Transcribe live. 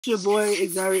Your boy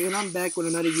Xari, and I'm back with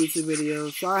another YouTube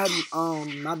video. So I have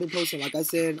not been posting, like I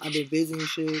said, I've been busy and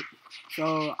shit.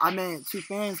 So I met two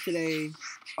fans today,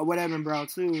 or whatever, bro,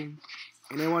 too,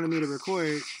 and they wanted me to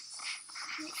record.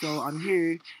 So I'm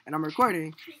here and I'm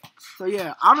recording. So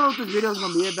yeah, I don't know what this video is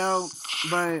gonna be about,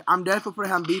 but I'm definitely for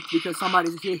him beef because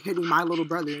somebody's here hitting my little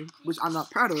brother, which I'm not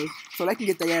proud of, so they can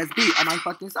get their ass beat on my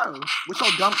fucking self. With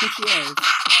your dumb coochie ass.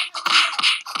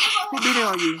 Who beating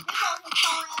on you?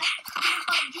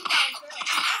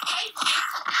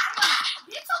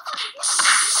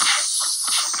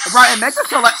 Right, and make her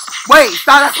feel like. Wait,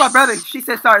 stop. That's my brother. She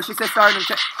said sorry. She said sorry.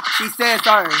 She said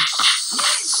sorry.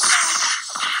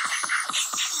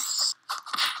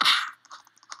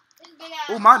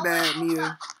 Oh, my bad,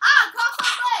 Mia.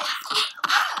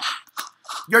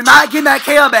 You're not getting that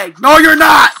KO back. No, you're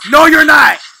not. No, you're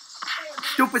not.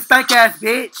 Stupid stank ass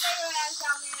bitch.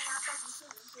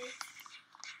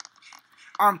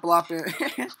 I'm flopping.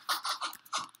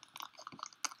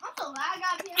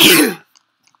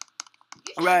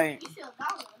 Right.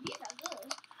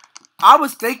 I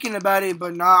was thinking about it,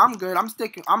 but nah, I'm good. I'm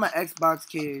an Xbox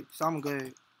kid, so I'm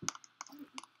good.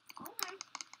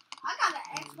 I got an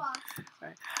Xbox.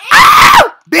 Right.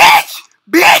 Ow! Bitch!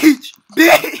 Bitch!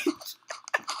 Bitch!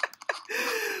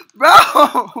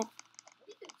 Bro!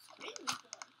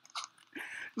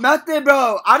 Nothing,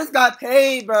 bro. I just got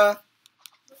paid, bro.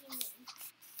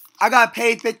 I got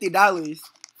paid $50.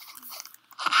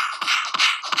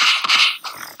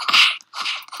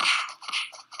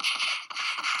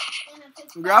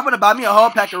 Girl, I'm gonna buy me a whole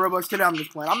pack of Robux today. I'm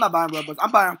just playing. I'm not buying Robux.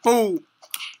 I'm buying food.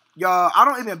 Y'all, I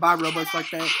don't even buy Robux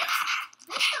like that.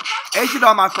 Asian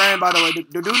on my friend, by the way.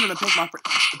 The dude in the pink, my friend.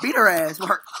 Beat her ass.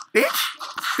 Bitch.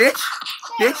 Bitch.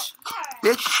 Bitch.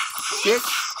 Bitch. Bitch.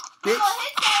 Bitch.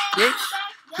 Bitch.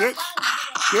 Bitch.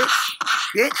 Bitch.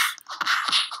 Bitch.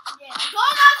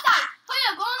 Going outside.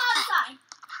 Going outside.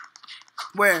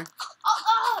 Where?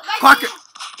 Right Clock it.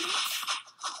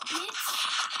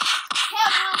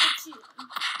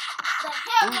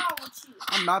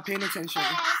 I'm not paying attention. Yeah,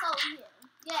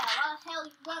 why the hell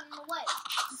you running away?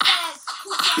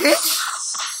 Bitch!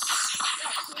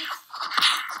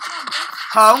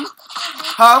 Home?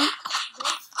 Home?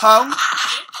 Home?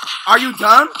 Are you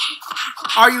dumb?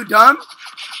 Are you dumb?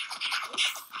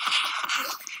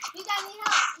 You got me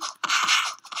help.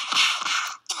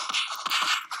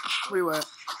 Where you at? Over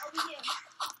here.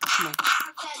 Come on.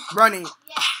 Okay. Running.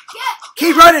 Yeah.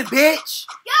 Keep running, bitch!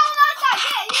 Get on outside.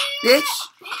 Yeah. Bitch!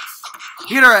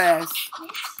 Hit her ass.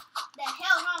 Bitch, the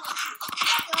hell wrong with you?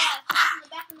 Got your ass in the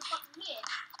back of the fucking head.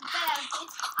 You fat ass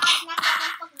bitch. I knocked that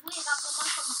motherfucking wig off your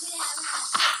motherfucking head and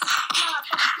everything. Smell like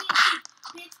fucking PNC.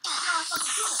 Bitch, smell like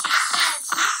fucking tuna. Fat ass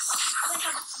bitch. Wake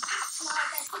up, smell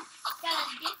like that too. Fat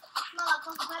ass bitch. Smell like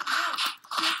fucking pepper bone.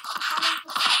 Bitch, I'm in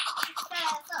for fat.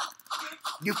 Fat ass up. Bitch.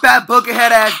 You fat booger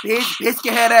head ass bitch,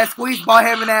 biscuit head ass, squeeze ball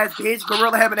having ass bitch,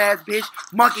 gorilla having ass bitch,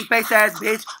 monkey face ass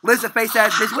bitch, lizard face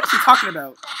ass bitch. What is she talking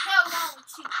about? The hell wrong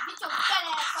with you? Get your fat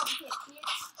ass over here,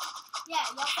 bitch. Yeah,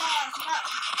 your fat ass no.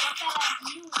 Your fat ass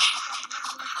knew not to fucking run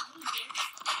away from me, bitch.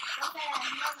 Your fat ass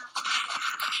know not to run away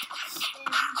from me. Then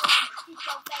you going to keep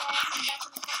your fat ass in the back of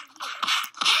the fucking head.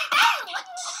 Dang, what do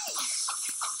you mean?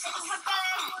 Taking her fat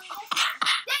ass on this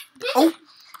bitch. Oh.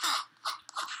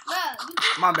 Bruh, you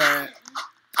keep My bad.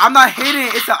 I'm not hitting.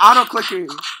 It's an auto clicker.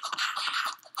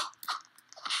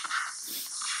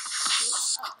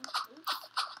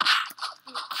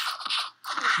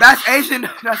 That's Asian.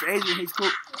 That's Asian. He's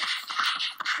cool.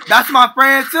 That's my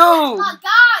friend too. Oh my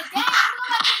god, damn,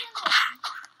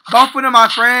 I'm Both of them my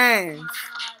friends. oh my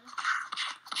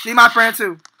god. She my friend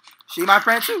too. She my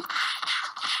friend too.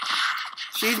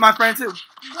 She's my friend too.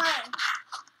 Bruh.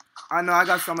 I know. I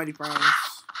got so many friends.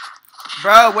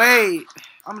 Bro, wait.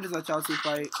 I'm gonna just let y'all two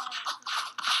fight.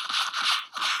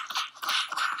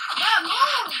 Bruh,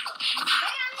 move.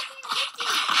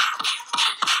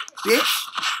 Bitch.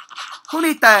 Who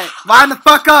need that? Line the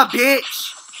fuck up,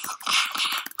 bitch.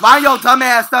 Line your dumb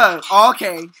ass up. Oh,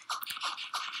 okay.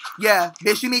 Yeah,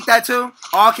 bitch, you need that too?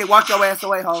 Oh, okay, walk your ass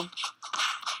away, ho.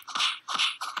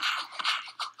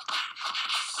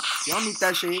 You don't need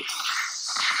that shit.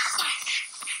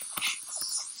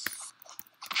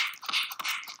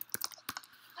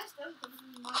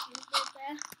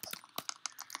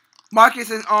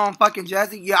 Marcus and fucking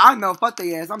Jazzy. Yeah, I know. Fuck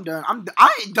they ass. I'm done.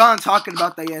 I ain't done talking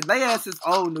about they ass. They ass is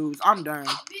old news. I'm done.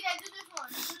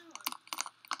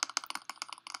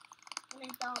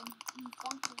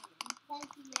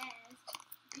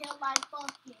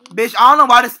 Bitch, I don't know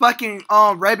why this fucking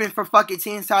Raven for fucking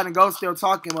Teen Side and Ghost still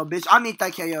talking. Well, bitch, I need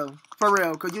that KO for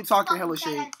real, cause you talking hella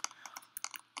shit.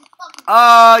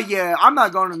 Yeah, I'm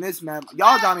not going on this map.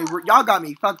 Y'all got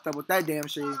me fucked up with that damn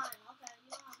shit. Fine, okay,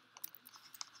 you don't have to come.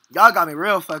 Y'all got me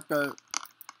real fucked up.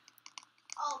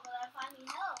 Oh, but if I need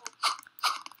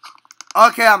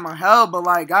help. Okay, I'm a hell, but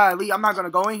like, golly, I'm not gonna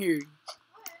go in here. Okay,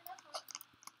 that's fine.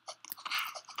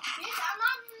 Bitch, I'm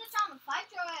not even trying to fight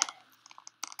your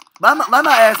ass. Let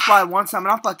my ass fly one time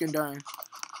and I'm fucking done.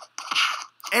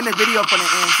 And the video for the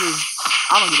end too.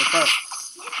 I don't give a fuck.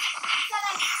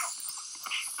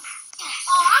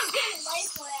 Oh, I'm getting late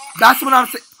for that. That's what I'm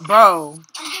saying, bro.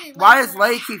 I'm getting late Why for is that.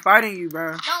 Lay keep fighting you, bro?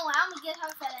 Don't worry, I'm gonna get her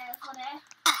fat ass for that.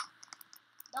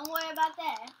 Don't worry about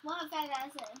that. What her fat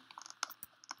ass is.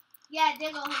 Yeah,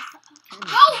 there go her.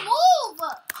 Go move!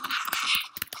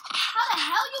 How the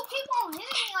hell you keep on hitting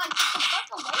me like get the fuck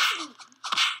away from me?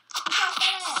 Get your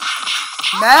fat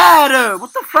ass. Matter.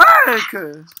 What the fuck?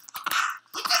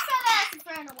 Get your fat ass and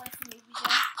friend away from me, BJ.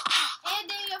 And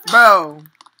then your friend. Bro.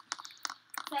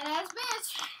 Fat ass bitch.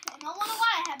 And no wonder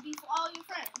why I have beef with all your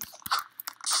friends.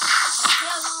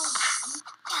 Hell wrong with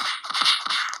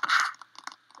them.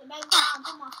 They make me want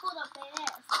to put my foot up their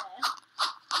ass for that.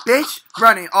 Bitch.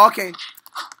 Running. Okay.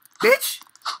 Bitch.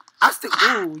 I still.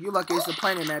 Ooh, you lucky it's a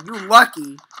planet map. You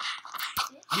lucky.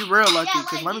 You real lucky. Yeah,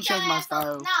 Cause like, let me get your change my ass style.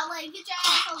 over- Nah, like, get your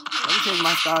ass over here. Let me change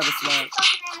my style to Get slap. your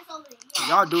fucking ass over there.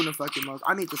 Yeah. Y'all doing the fucking most.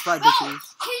 I need to slap Bro,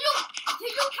 bitches. can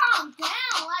you calm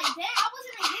down? Like, damn, I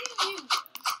wasn't even hitting you.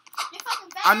 You're fucking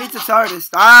fat I need to ass tell her to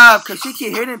stop. Cause she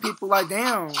keep hitting people like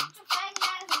damn. Get your faggot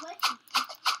ass away from me.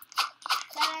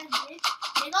 Fat ass bitch.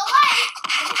 They go away.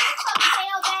 Get his fucking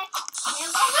tail back. Then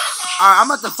go with her. Alright, I'm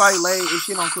about to fight Lay if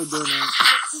she don't quit doing that.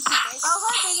 They go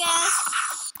her big ass.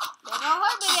 They go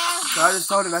her big ass. So I just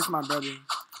told her that's my brother.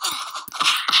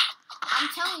 I'm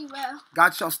telling you, bro.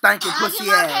 Got your stinking When I pussy get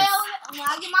my ass. tail, when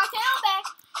I get my tail back,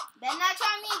 better not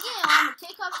try me again. I'm gonna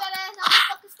kick her fat ass down the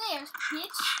fucking stairs,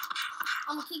 bitch.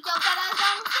 I'm gonna kick your fat ass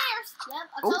down the stairs. Yep,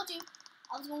 I told you.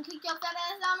 I was gonna kick your fat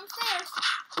ass down the stairs.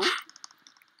 Ooh.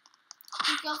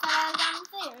 Kick your fat ass down the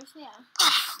stairs, yeah.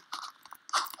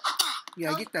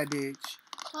 Yeah, get that bitch.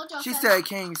 Told your She fat said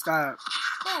King, stop.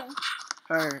 Who?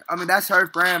 Her. I mean, that's her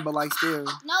friend, but like still.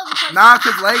 No, because Nah,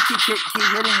 cause Lay keep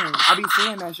hitting him. I be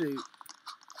seeing that shit.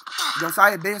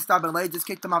 Josiah been stopping. Lay just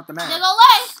kicked him off the they map. go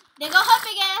away. They go her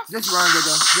big ass. Just run,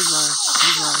 Giga. Just run.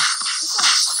 Just run.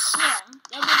 Yeah,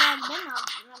 your big ass been out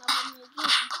run up on me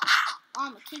again.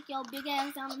 I'm gonna kick your big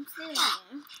ass down them stairs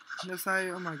again.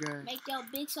 Josiah, oh my god. Make your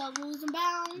bitch so losing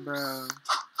bounds. Bro.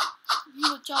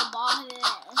 You with your bald headed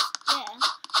ass. Yeah.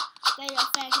 Stay your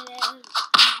faggot ass in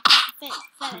my fucking face.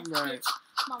 Fat ass Right. bitch.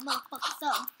 My motherfucking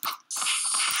self.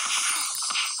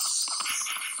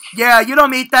 Yeah, you don't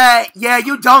meet that. Yeah,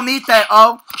 you don't meet that,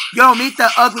 oh. You don't meet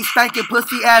that ugly, stinking,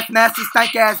 pussy ass, nasty,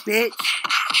 stank ass bitch.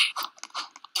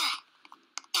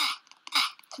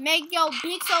 Make your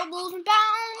big so losing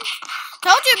bounds.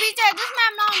 Told you, BJ, this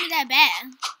map not gonna be that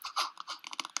bad.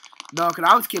 No, cause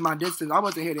I was keeping my distance. I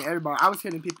wasn't hitting everybody. I was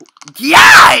hitting people.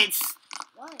 Yes!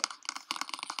 What?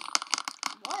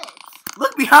 What?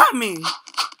 Look behind me.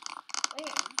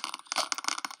 Where?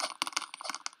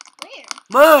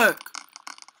 Where? Look.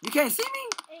 You can't see me?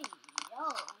 Hey, yo.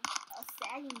 A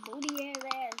sagging booty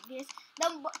ass bitch.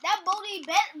 That booty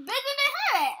bigger than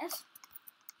her ass.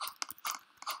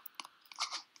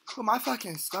 Well, my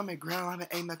fucking stomach ground. I haven't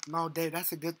ate nothing all day.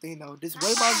 That's a good thing, though. This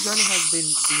weight loss journey has been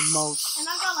the most. And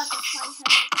I got like a slight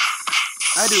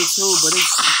headache. I do too, but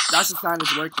that's a sign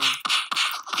it's working.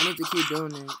 I need to keep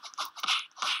doing it.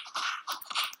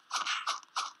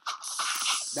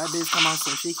 That bitch come on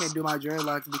so she can't do my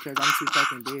dreadlocks because I'm too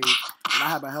fucking big. And I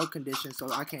have a health condition, so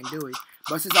I can't do it.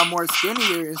 But since I'm more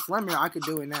skinnier and slimmer, I could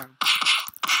do it now.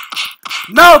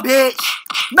 No, bitch!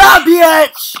 No,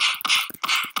 bitch!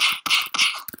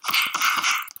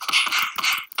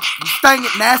 You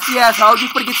stinking nasty asshole. You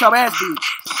finna get your ass beat.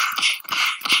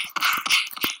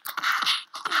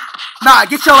 Nah,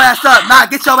 get your ass up. Nah,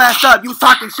 get your ass up. You was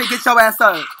talking shit. Get your ass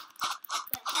up.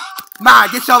 Nah,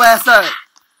 get your ass up.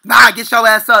 Nah, get your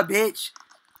ass up, bitch.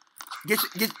 Get, bitch.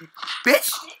 The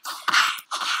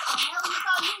hell you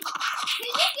thought you... Can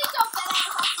you get your fat ass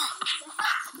off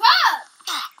me? Bruh!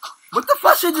 What the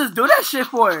fuck should just do that shit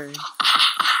for? Her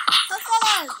fat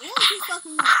ass is too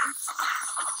fucking nice.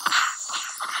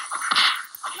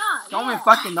 Nah, Don't yeah. even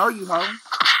fucking know you, ho.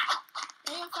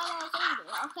 Get your fat ass over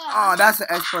there, okay? Oh, that's an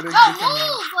expert. Bro, move!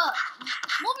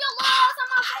 Move your little ass on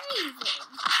my face!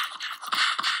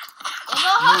 They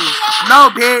go hug me, ass. No,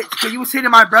 bitch, cause you was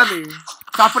hitting my brother.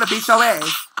 So I'm finna beat your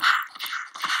ass.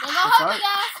 They go hug me,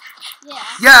 ass. Yeah.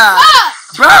 Yeah.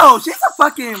 Bruh! Bro, she's a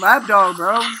fucking lap dog,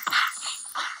 bro.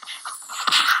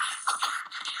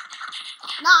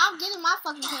 Nah, I'm getting my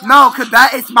fucking tail. No, cause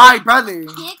that is my brother.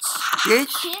 Bitch.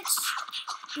 Bitch. Bitch.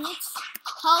 Bitch.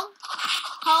 Ho.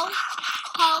 Ho.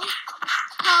 Ho.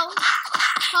 Ho.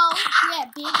 Ho. Yeah,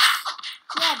 bitch.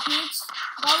 Yeah, bitch.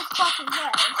 Go to fucking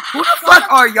hell. Who the fuck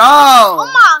are y'all?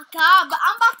 Oh my god, but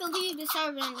I'm about to leave the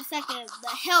server in a second. The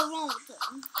hell wrong with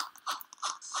them?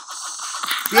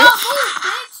 Bitch. No, move,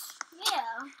 bitch.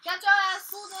 Yeah. Got your ass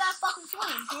fooled to that fucking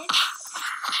swing, bitch.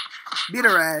 Beat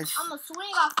her ass. I'ma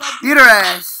swing off your bitch. Beat her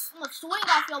ass. I'ma swing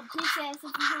off your bitch ass if you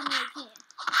hit me again.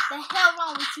 The hell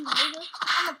wrong with you, nigga?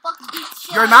 I'ma fucking beat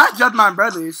shit. You're not just my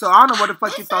brother, so I don't know what the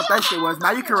fuck you thought that shit was.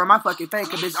 Now you can run my fucking thing,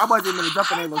 cause bitch, I wasn't even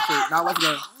jumping that little shit. Now let's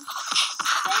go.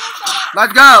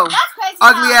 Let's go. That's crazy.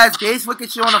 Ugly ass bitch. Look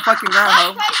at you on the fucking ground,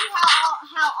 ho. That's crazy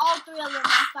how all three of them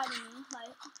are fighting me.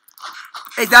 Like,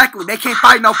 exactly. They can't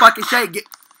fight no fucking shit. Bitch.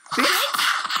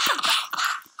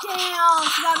 Damn,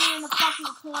 she got me in the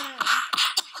fucking corner.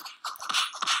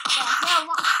 The hell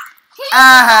wrong?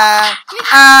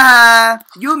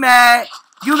 You mad?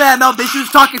 You mad? No, bitch. You was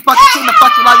talking fucking shit in the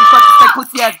fucking line. You fucking fake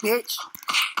pussy ass bitch.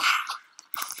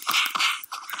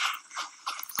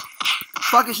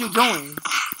 Fuck is you doing?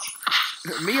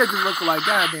 Mia just looking like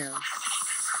goddamn.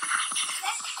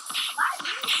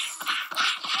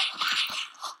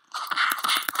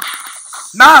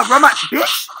 Nah, run my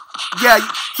bitch. Yeah,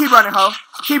 keep running, ho.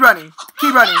 Keep running.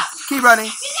 Keep running. Keep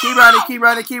running. Keep running. Keep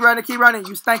running. Keep running. Keep running.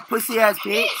 You stank pussy ass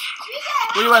bitch.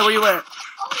 Where you at? Where you at?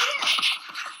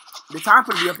 The time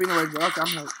for to be up anyway, girl. Okay, I'm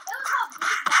hurt.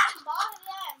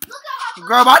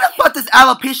 Girl, why the fuck does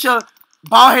alopecia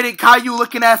bald-headed Caillou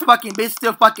looking ass fucking bitch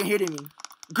still fucking hitting me?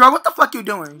 Girl, what the fuck you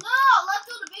doing? No, let's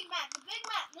do the Big Mac. The Big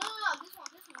Mac. No, this one,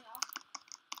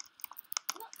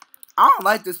 y'all. I don't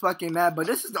like this fucking map, but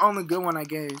this is the only good one, I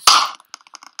guess.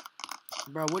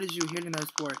 Bro, what is you hitting us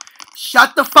for?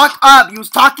 Shut the fuck up! You was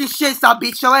talking shit, so I'll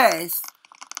beat your ass.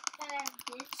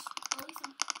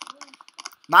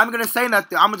 Not even gonna say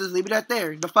nothing. I'm gonna just leave it at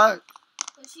there. The fuck?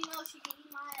 But she knows she can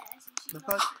eat my ass. The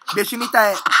fuck? Bitch, you need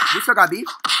that. We still got beef.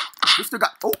 We still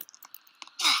got. Oh.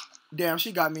 Damn,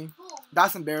 she got me.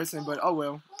 That's embarrassing, but oh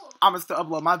well. I'ma still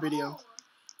upload my video.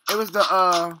 It was the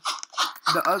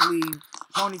ugly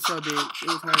ponytail bitch. It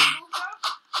was her.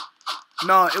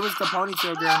 No, it was the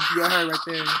ponytail girl. Yeah, her right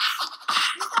there.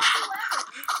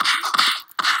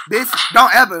 Bitch,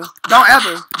 don't ever,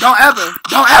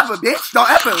 bitch, don't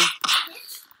ever.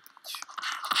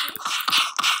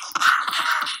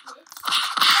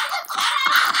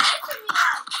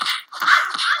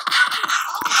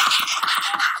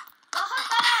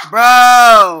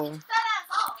 Bro.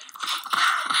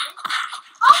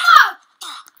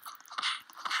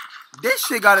 This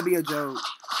shit gotta be a joke.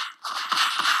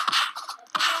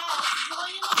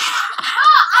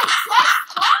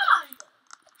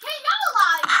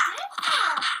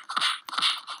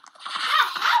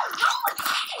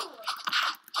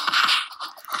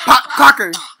 Pop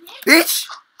cocker. Bitch.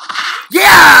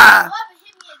 Yeah.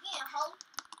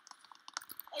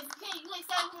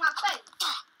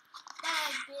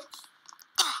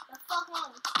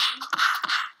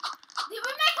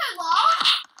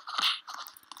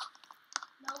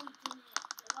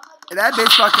 If that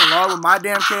bitch fucking log with my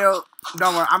damn tail,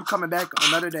 don't worry, I'm coming back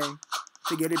another day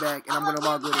to get it back, and I'm gonna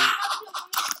log with it.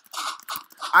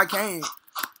 I can't.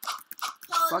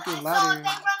 Fucking ladder.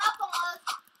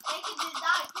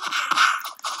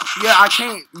 Yeah, I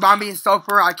can't. But I'm being so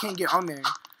far, I can't get on there.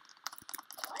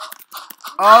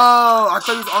 Oh, I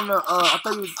thought he was on the. I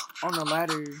thought he was on the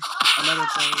ladder. Another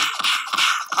thing.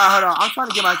 Alright, hold on. I'm trying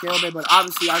to get my KO back, but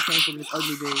obviously I came from this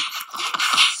ugly bitch.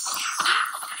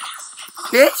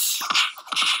 Bitch.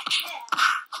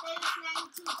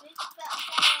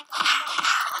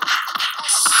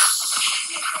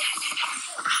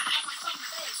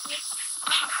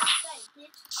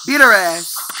 Beat her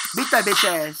ass. Beat that bitch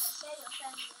ass.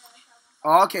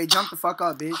 Oh, okay, jump the fuck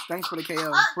up, bitch. Thanks for the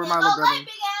KO. For my little brother.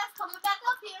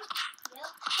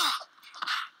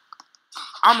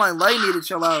 I'm like, Lay need to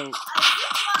chill out.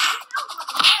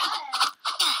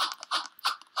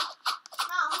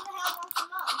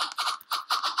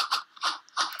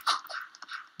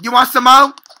 You want some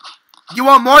more? You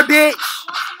want more, bitch?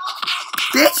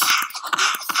 Bitch?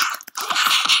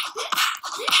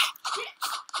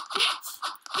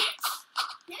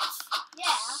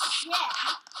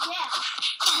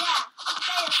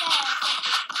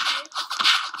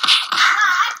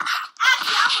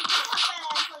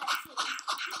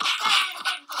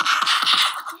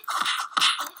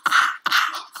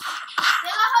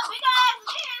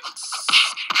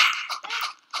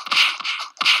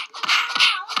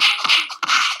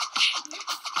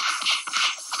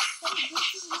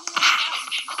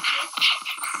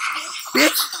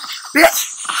 Bitch,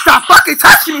 stop fucking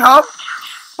touching me, ho.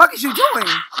 Fuck is you doing?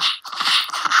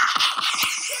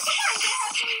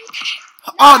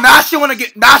 Oh, now she wanna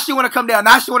get. Now she wanna come down.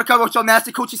 Now she wanna come with your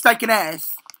nasty coochie stinking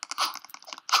ass.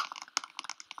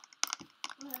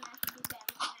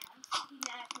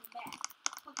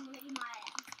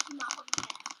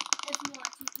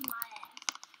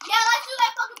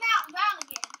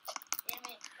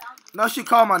 No, she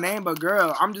called my name, but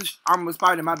girl, I'm a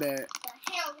spider. My bad.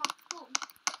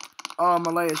 Oh,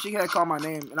 Malaya, she had called my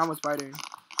name, and I'm a spider.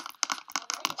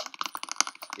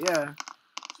 Yeah.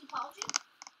 She called you?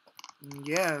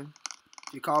 Yeah.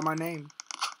 She called my name.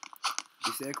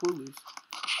 She said clueless.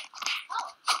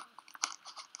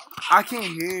 I can't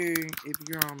hear if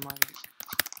you're on mic.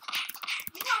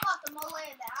 You know about the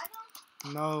Malaya that I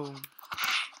know? No.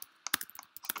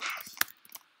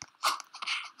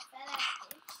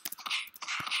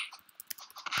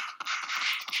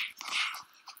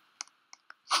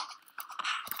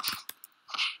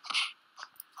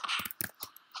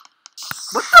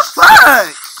 What the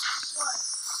fuck?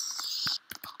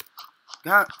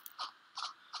 God.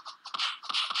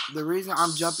 The reason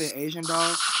I'm jumping Asian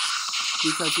dog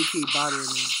because he keep bothering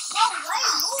me. No way,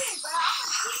 move, bro. I'm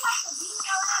gonna keep like the beat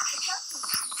your ass for touching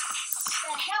me.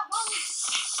 The hell, what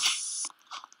was...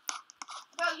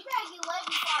 Bro, you gotta get leg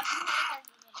before I beat your ass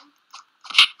again.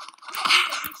 I'm gonna beat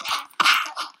your bitch ass.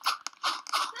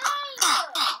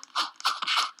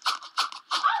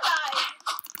 Alright.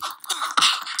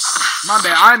 My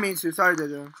bad, I mean to. Sorry,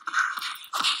 Jojo.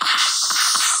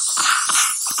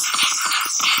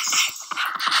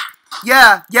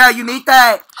 Yeah, you need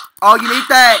that. Oh, you need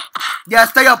that. Yeah,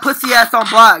 stay your pussy ass on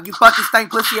block. You fucking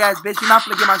stank pussy ass bitch. You're not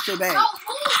gonna get my shit back. No,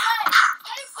 move, leg.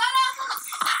 Stay fat ass on.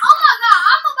 Oh my god,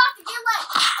 I'm about to get leg.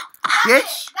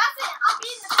 Bitch. That's it. I'm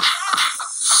beating the bitch ass.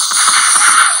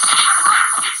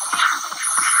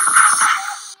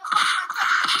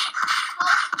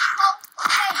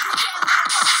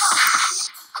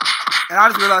 And I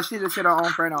just realized she just hit her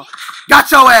own friend off. Got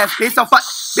your ass, bitch. So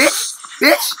bitch.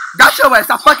 Got your ass.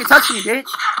 Stop fucking touching me, bitch.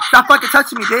 Stop fucking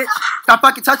touching me, bitch. Stop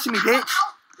fucking touching me, bitch.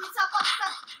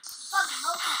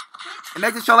 And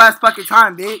make this your last fucking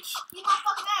time, bitch. You my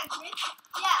fucking ass, bitch.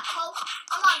 Yeah, ho.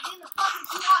 I'm not getting the fucking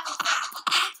you on this thing.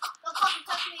 Bitch, don't fucking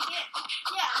touch me again.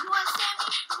 Yeah, you understand me?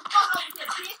 Get the fuck over here,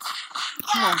 bitch.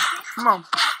 Come on.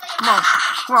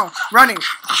 Run it,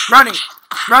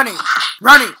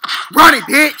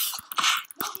 bitch.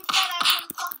 Move your fat ass in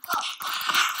the fuck up.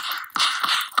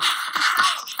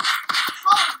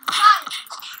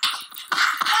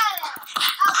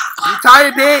 You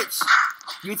tired, bitch?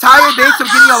 You tired, bitch, of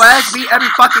getting your ass beat every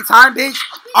fucking time, bitch?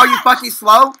 Are you fucking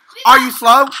slow? Are you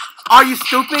slow? Are you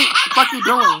stupid? What the fuck you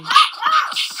doing?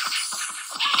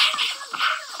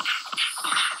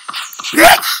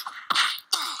 Bitch!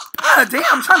 God damn,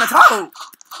 I'm trying to talk. I'm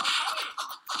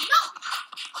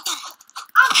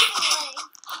getting laid.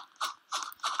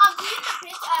 I'm beating the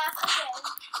bitch ass again.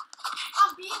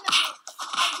 I'm beating the bitch.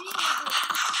 The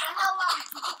hell out of you.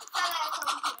 Get the fat ass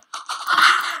over here.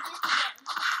 I'm beating the bitch again.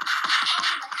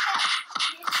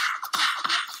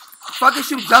 Fuck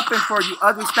is you jumping for, you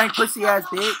ugly stank pussy ass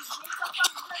bitch?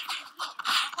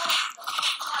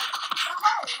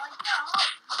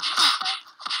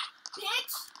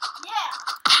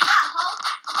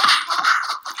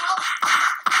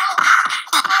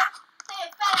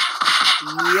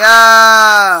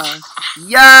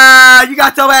 Yeah, you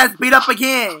got your ass beat up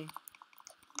again. Rita,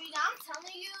 I'm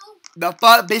telling you. The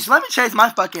fuck, bitch, let me change my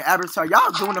fucking avatar.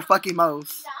 Y'all doing the fucking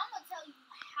most. Rita, I'm gonna tell you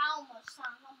how much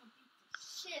time I'm gonna beat the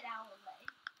shit out of her.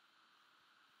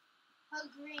 Her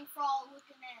green frog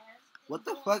looking ass. What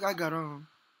the fuck I got on?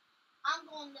 I'm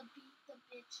going to beat the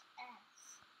bitch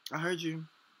ass. I heard you.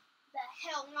 The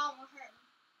hell wrong with her?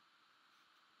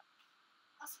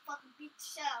 I was fucking beat the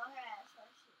shit out of her ass.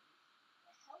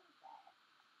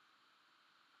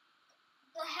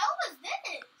 The hell was that? The hell was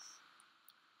this?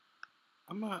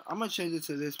 I'm gonna change it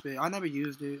to this bit. I never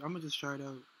used it. I'm gonna just try it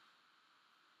out.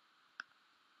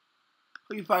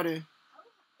 Who you fighting?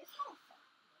 It's no fun.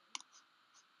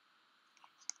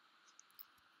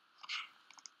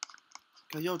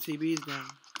 Cause your TV's down.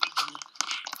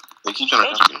 They keep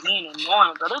trying to jump me. Yeah, I'm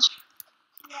like,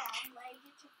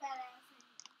 get your fat ass in here.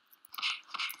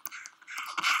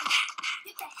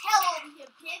 Get the hell over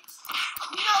here, bitch.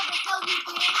 You know what the hell you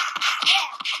did? Yeah,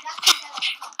 that's what that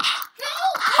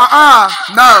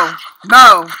No.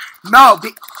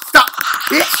 Stop,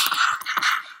 bitch.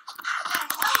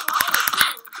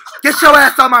 Get your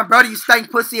ass on my brother, you stank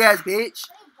pussy ass bitch.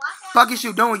 Fuck is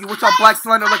you doing? You with your black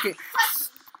slender looking.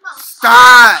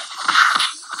 Stop.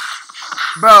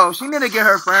 Bro, she need to get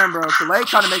her friend, bro. Kalei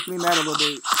trying to make me mad a little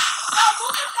bit.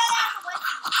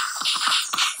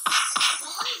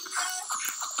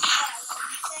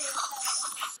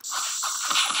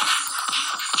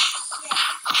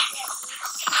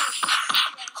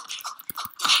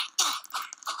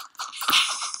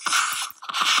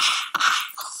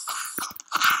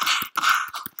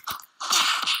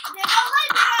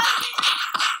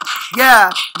 Yeah,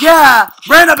 yeah.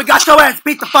 Ran up and got your ass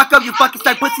beat the fuck up, you fucking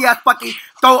sick pussy ass fucking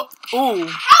throw. Ooh.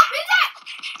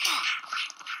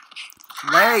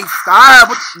 Lay, stop.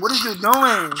 What is you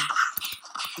doing?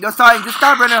 Yo, sorry, just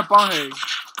stop running up on her.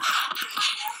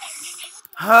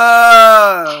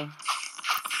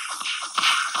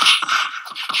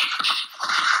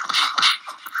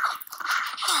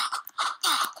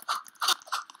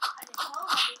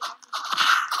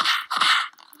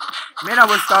 Man, I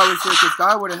would start with shit, because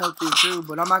Star would have helped you too,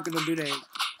 but I'm not gonna do that.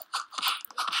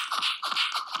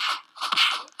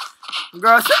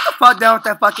 Girl, sit the fuck down with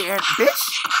that fucking ant, bitch.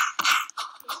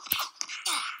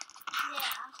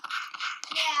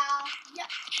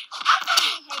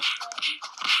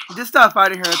 Just stop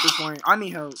fighting her at this point. I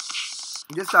need help.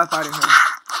 Just stop fighting her.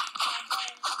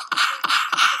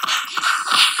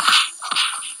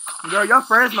 Girl, your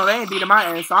friends know they ain't beating my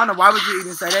ass, so I don't know why would you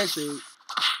even say that shit.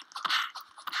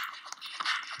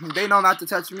 They know not to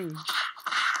touch me.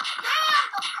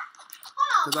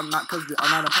 Cause I'm not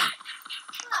a punk.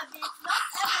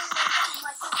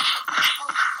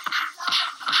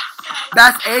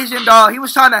 That's Asian, dog. He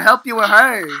was trying to help you with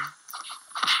her.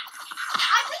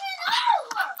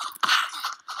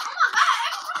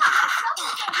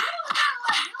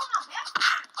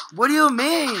 What do you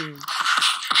mean?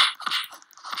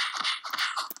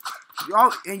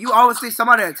 You always see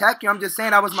somebody attack you. I'm just saying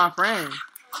that was my friend.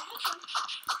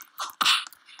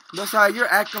 That's how you're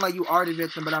acting like you are the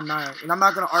victim, but I'm not. And I'm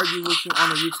not going to argue with you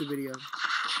on a YouTube video.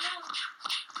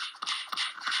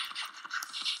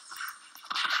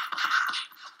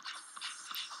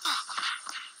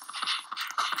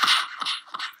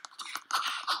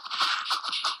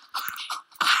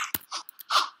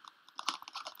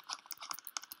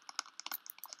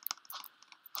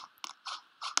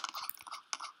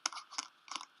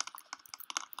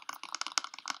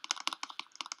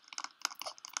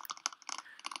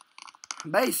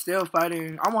 They still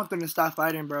fighting. I want them to stop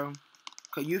fighting, bro.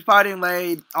 Cause you fighting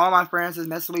late. All my friends is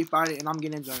messily fighting, and I'm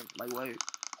getting jumped. Like, wait.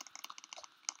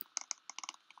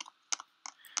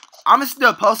 I'ma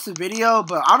still post a video,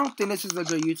 but I don't think this is a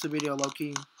good YouTube video, low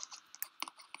key.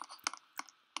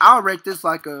 I'll rate this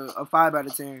like a 5 out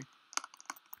of 10.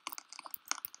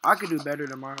 I could do better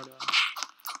tomorrow, though.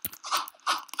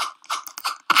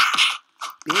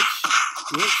 Bitch.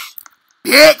 Bitch.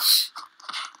 Bitch!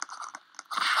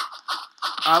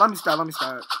 Alright, let me stop.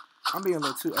 I'm being a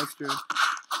little too extra.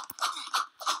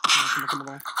 Come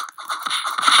on.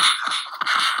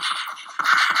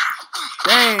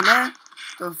 Dang, man.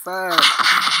 The fuck?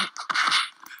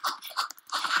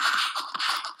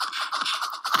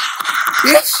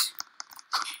 Bitch!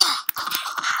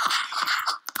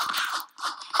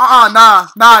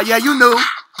 Nah. Yeah, you knew.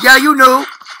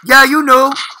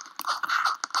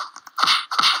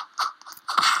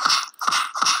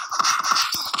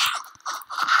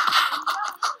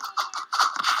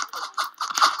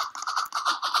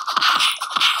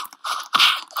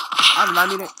 I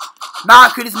mean it. Nah,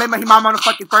 could just make my mama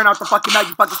motherfucking burn out the fucking night,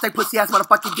 you fucking stay pussy ass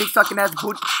motherfucking dick sucking ass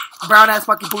booty, brown ass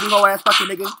fucking booty hole ass fucking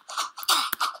nigga.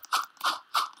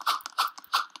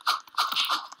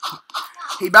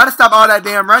 He better stop all that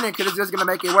damn running, cause it's just gonna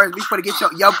make it worse. We finna get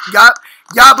your yup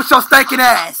with your stinking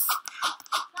ass.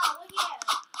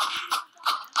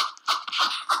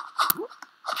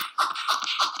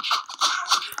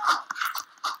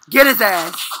 Get his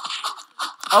ass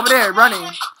over there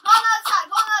running.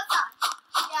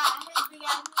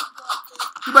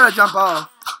 You better jump off.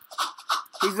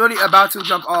 He's really about to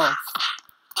jump off.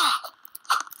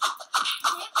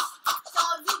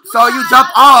 So you jump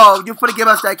off, you finna give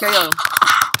us that KO.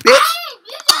 Bitch!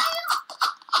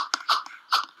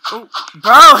 Ooh,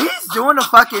 bro, he's doing the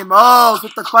fucking moves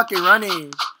with the fucking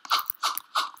running.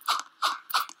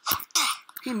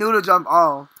 He knew to jump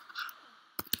off.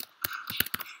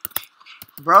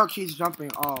 Bro keeps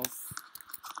jumping off.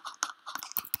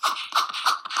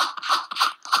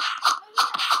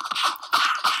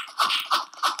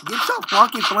 Get your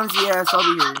funky flimsy ass over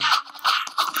here.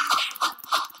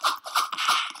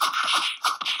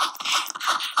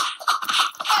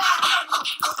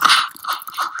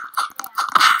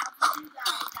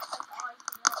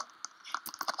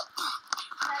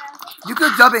 You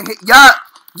could jump and hit. Yeah.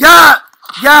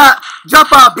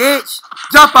 Jump off, bitch.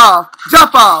 Jump off.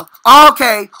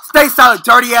 Okay. Stay solid,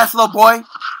 dirty ass little boy.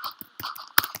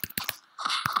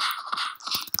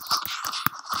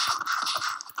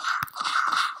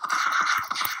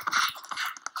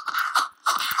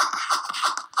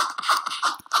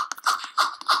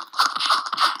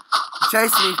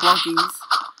 Chase me, flunkies.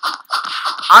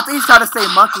 I think he's trying to say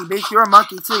monkey, bitch. You're a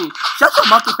monkey, too. Shut your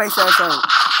monkey face ass up.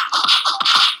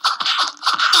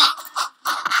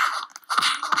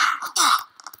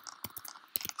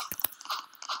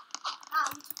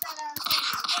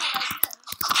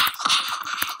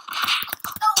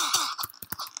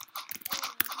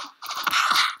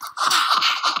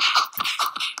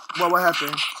 What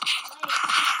happened?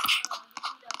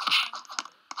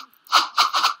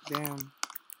 Damn. How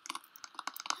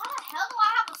the hell do I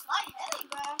have a slight headache,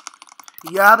 bro?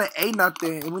 Yeah, I haven't ate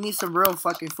nothing, and we need some real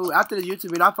fucking food. After this YouTube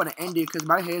video, I'm gonna end it because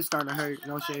my head's starting to hurt.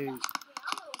 No shade. I'm gonna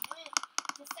win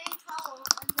the same trouble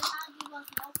and then I'll give us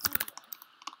no food.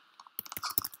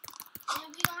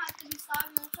 And we don't have to be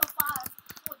starving until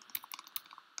 5:40.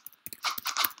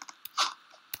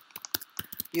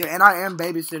 Yeah, and I am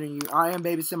babysitting you. I am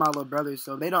babysitting my little brother,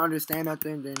 so if they don't understand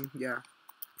nothing, then yeah.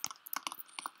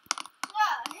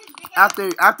 Yeah, his big ass.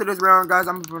 After this round, guys,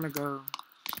 I'm gonna go.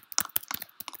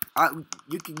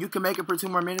 You can make it for 2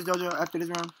 more minutes, Jojo. After this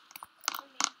round,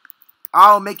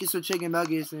 I'll make you some chicken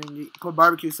nuggets and put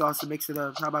barbecue sauce to mix it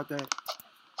up. How about that?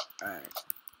 All right.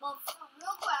 Well,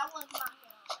 real quick, I want to get my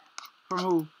hair on that. From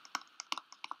who?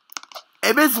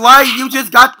 If it's light, you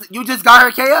just got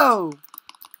her KO.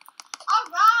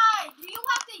 Alright, do you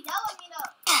have to yell at me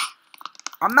though?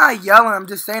 I'm not yelling. I'm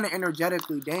just saying it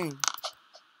energetically. Dang.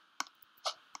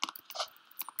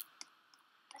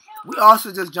 We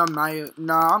also just jumped Naya.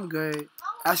 Nah, I'm good.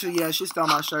 Actually, yeah, she stole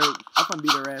my shirt. I'm gonna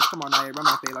beat her ass. Come on, Naya. Run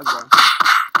my face. Let's go.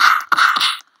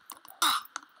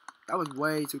 That was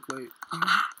way too quick.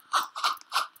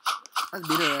 Let's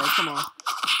beat her ass. Come on.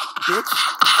 Bitch.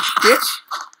 Bitch.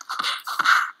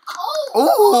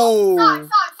 Oh! Ooh. Sorry.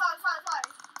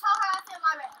 Tell her I said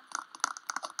my bad.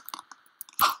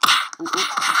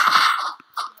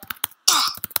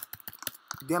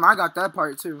 Ooh. Damn, I got that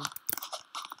part too.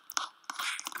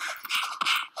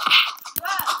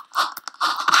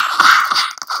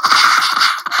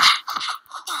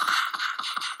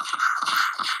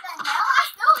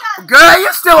 Girl,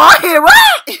 you still on here,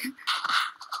 what?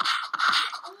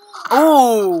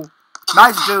 Ooh,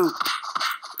 nice dude.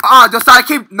 Josiah,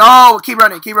 keep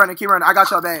running. I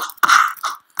got your back.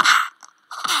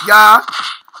 Yeah.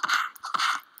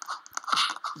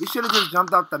 You should have just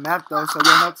jumped off the map though, so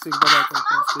your next thing go back and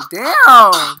fast.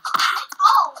 Damn.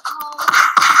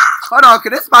 Hold on,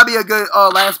 cause this might be a good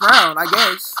last round, I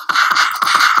guess.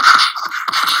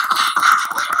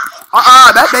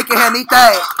 That bacon hand need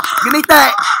that. You need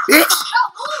that, bitch.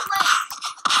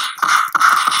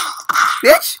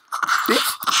 Bitch.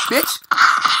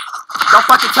 Don't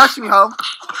fucking touch me, ho.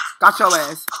 Got your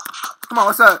ass. Come on,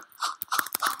 what's up?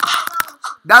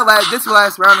 This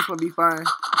last round is gonna be fun.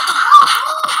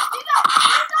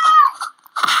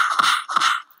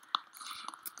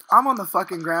 I'm on the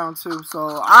fucking ground too,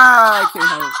 so I can't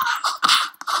help.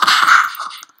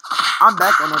 I'm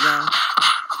back on the ground.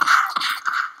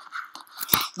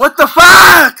 What the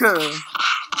fuck?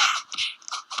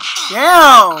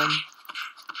 Damn.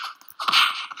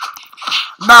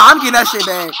 Nah, I'm getting that shit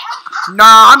back.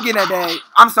 Nah, I'm getting that back.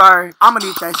 I'm sorry. I'm gonna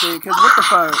need that shit, cause what the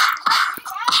fuck?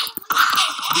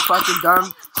 You fucking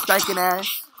dumb, stinking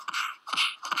ass.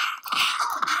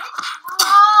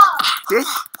 Bitch.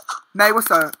 Nay,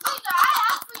 what's up?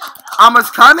 I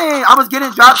was coming. I was getting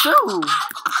dropped too.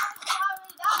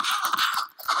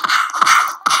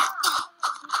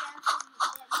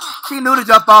 She knew to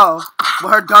jump off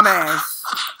with her dumb ass.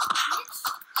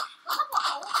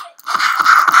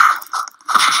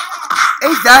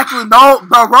 Exactly. No,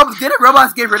 bro. Didn't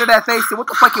robots get rid of that face? So what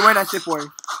the fuck you wearing that shit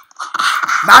for?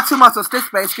 Not too much of stitch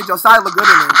face, cause your side look good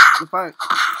in it. The fuck?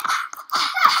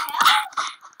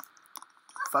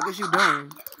 Fuck is you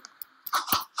doing?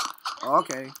 Oh,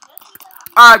 okay.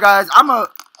 Alright, guys.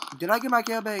 Did I get my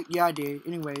kill back? Yeah, I did.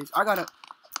 Anyways, I gotta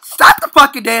stop the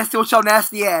fucking dancing with your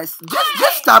nasty ass.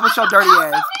 Just stop with your dirty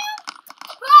ass.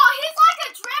 Bro, he's like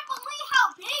a trampoline.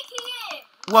 How big he is?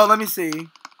 Well, let me see. Bro,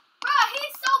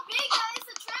 he's so big that it's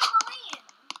a trampoline.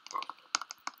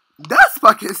 That's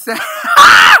fucking sad.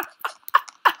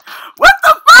 What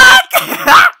the fuck?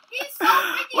 He's so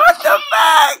freaking What the big.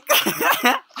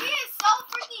 fuck? He is so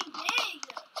freaking big.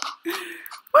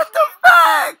 What the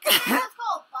fuck? Let's go,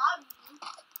 Bobby.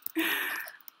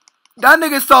 That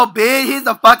nigga's so big, he's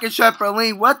a fucking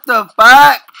trampoline. What the fuck?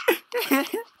 How the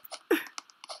hell?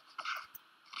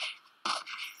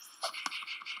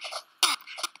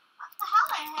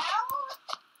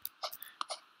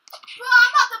 Bro, I'm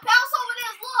about to bounce over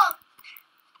this. Look.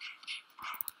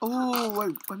 Oh,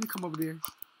 wait, let me come over there.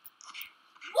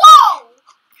 Whoa!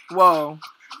 Whoa.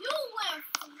 You went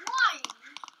flying.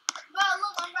 Bro,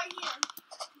 look, I'm right here.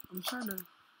 I'm trying to.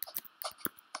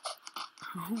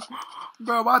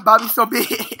 Bro, why Bobby's so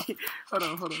big? Hold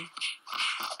on. Boom.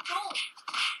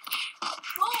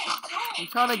 I'm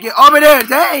trying to get over there.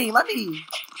 Dang, let me.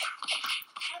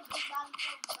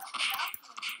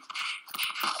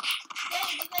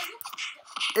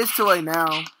 It's too late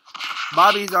now.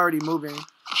 Bobby's already moving.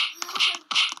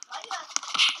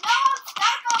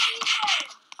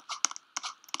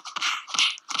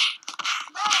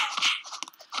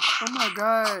 Oh my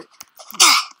god.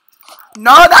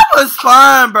 No, that was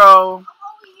fun, bro. I'm over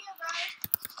here,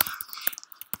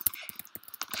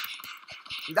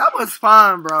 bro. That was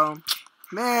fun, bro.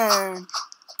 Man.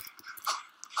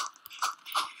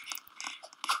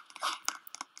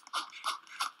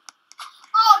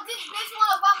 Oh, this bitch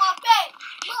wanna buy my face.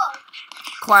 Look.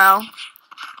 Clown.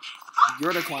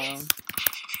 You're the clown.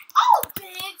 Oh,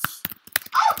 bitch.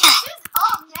 Oh, bitch is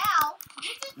up now.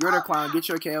 Bitch is You're the up clown. now. Get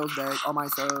your KOs back on my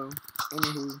soul.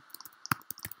 Anywho. Nah,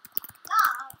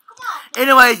 come on.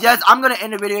 Anyways, yes, I'm going to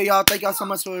end the video, y'all. Thank y'all so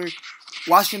much for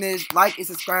watching this. Like and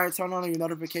subscribe. Turn on your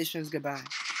notifications. Goodbye.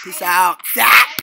 Peace out.